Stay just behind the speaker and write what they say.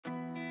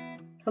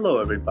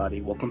Hello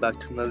everybody, welcome back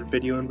to another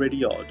video in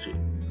radiology.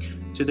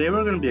 Today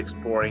we're going to be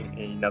exploring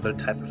another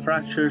type of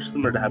fracture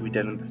similar to how we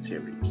did in the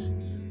series.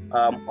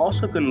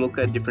 Also going to look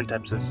at different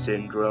types of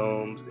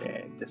syndromes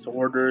and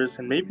disorders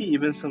and maybe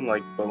even some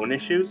bone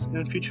issues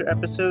in future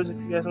episodes if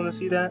you guys want to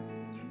see that.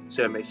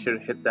 So make sure to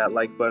hit that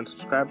like button,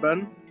 subscribe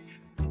button.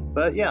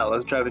 But yeah,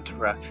 let's dive into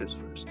fractures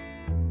first.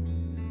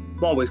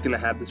 I'm always going to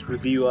have this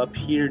review up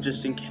here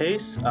just in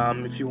case.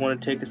 If you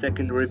want to take a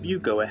second to review,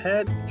 go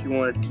ahead. If you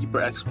want a deeper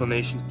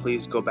explanation,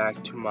 please go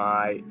back to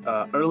my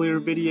earlier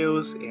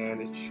videos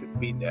and it should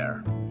be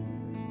there.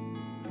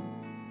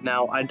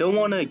 Now, I don't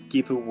want to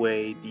give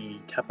away the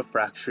type of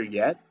fracture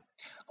yet.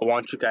 I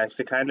want you guys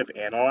to kind of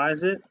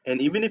analyze it,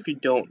 and even if you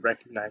don't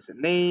recognize the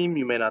name,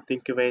 you may not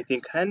think of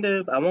anything,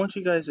 I want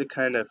you guys to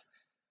kind of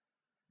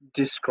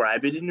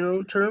describe it in your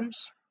own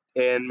terms,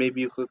 and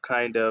maybe you could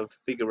kind of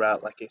figure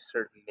out a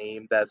certain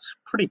name that's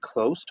pretty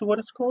close to what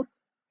it's called.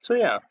 So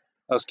yeah,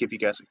 I'll just give you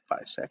guys 5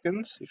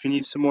 seconds. If you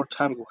need some more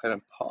time, go ahead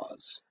and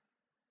pause.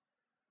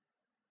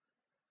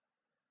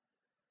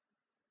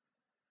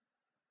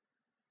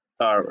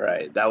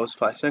 Alright, that was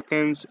 5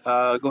 seconds.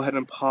 Go ahead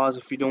and pause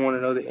if you don't want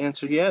to know the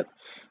answer yet.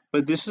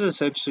 But this is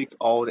essentially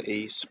called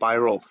a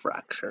spiral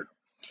fracture.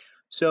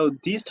 So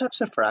these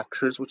types of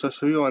fractures, which I'll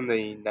show you on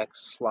the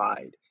next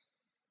slide,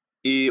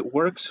 it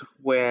works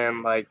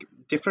when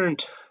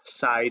different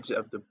sides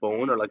of the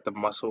bone or the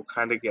muscle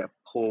kind of get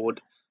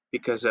pulled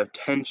because of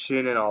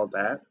tension and all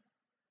that.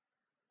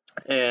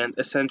 And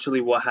essentially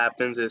what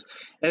happens is,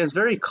 and it's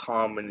very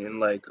common in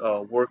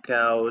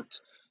workout,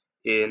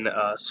 in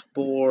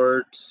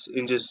sports,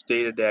 in just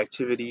day-to-day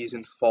activities,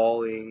 in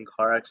falling,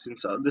 car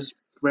accidents. This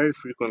very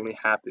frequently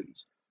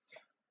happens.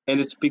 And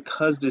it's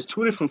because there's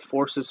two different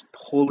forces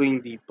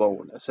pulling the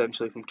bone,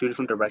 essentially from two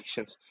different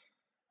directions.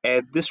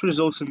 And this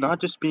results in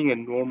not just being a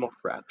normal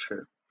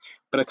fracture,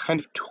 but a kind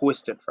of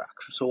twisted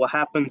fracture. So what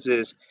happens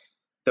is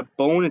the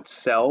bone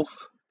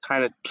itself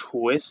kind of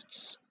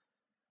twists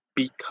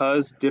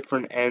because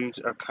different ends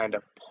are kind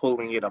of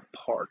pulling it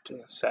apart in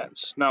a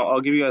sense. Now,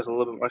 I'll give you guys a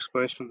little bit more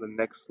explanation on the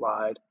next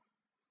slide,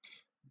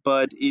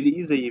 but it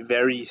is a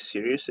very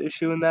serious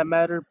issue in that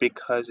matter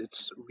because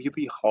it's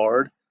really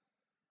hard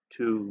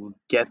to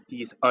get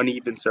these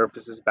uneven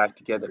surfaces back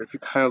together. If you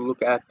kind of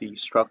look at the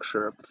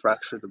structure of the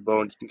fracture of the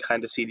bone, you can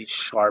kind of see these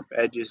sharp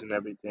edges and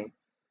everything,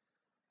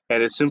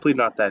 and it's simply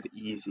not that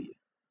easy.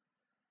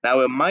 Now,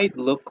 it might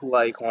look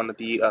like one of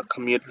the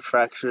commuted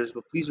fractures,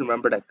 but please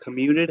remember that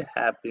commuted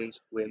happens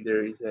when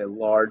there is a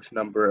large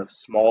number of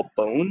small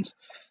bones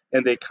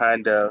and they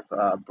kind of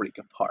break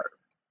apart.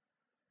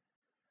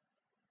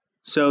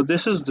 So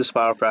this is the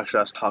spiral fracture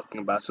I was talking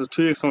about. So it's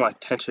two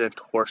different tension and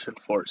torsion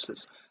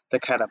forces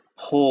that kind of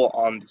pull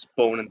on this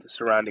bone and the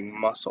surrounding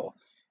muscle.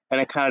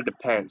 And it kind of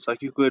depends.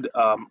 You could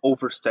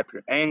overstep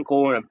your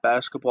ankle in a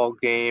basketball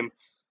game,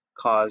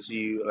 cause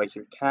you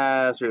your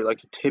calves or your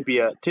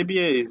tibia.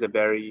 Tibia is a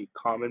very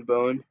common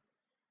bone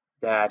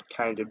that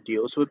kind of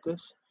deals with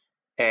this.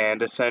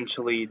 And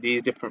essentially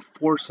these different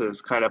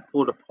forces kind of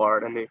pulled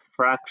apart and they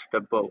fracture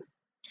the bone.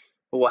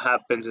 But what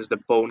happens is the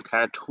bone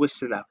kind of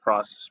twists in that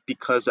process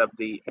because of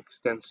the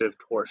extensive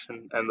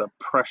torsion and the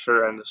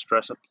pressure and the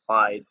stress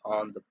applied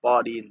on the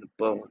body and the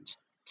bones.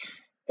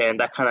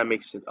 And that kind of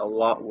makes it a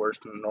lot worse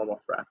than a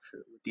normal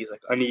fracture with these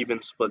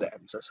uneven split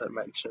ends, as I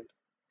mentioned.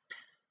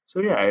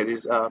 So yeah, it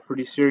is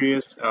pretty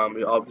serious.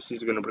 It obviously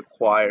is going to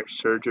require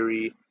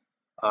surgery,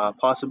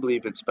 possibly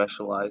even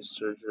specialized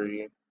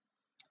surgery.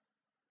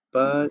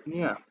 But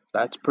yeah,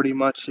 that's pretty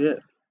much it.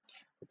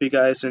 Hope you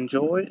guys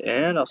enjoyed,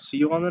 and I'll see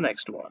you on the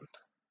next one.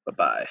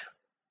 Bye-bye.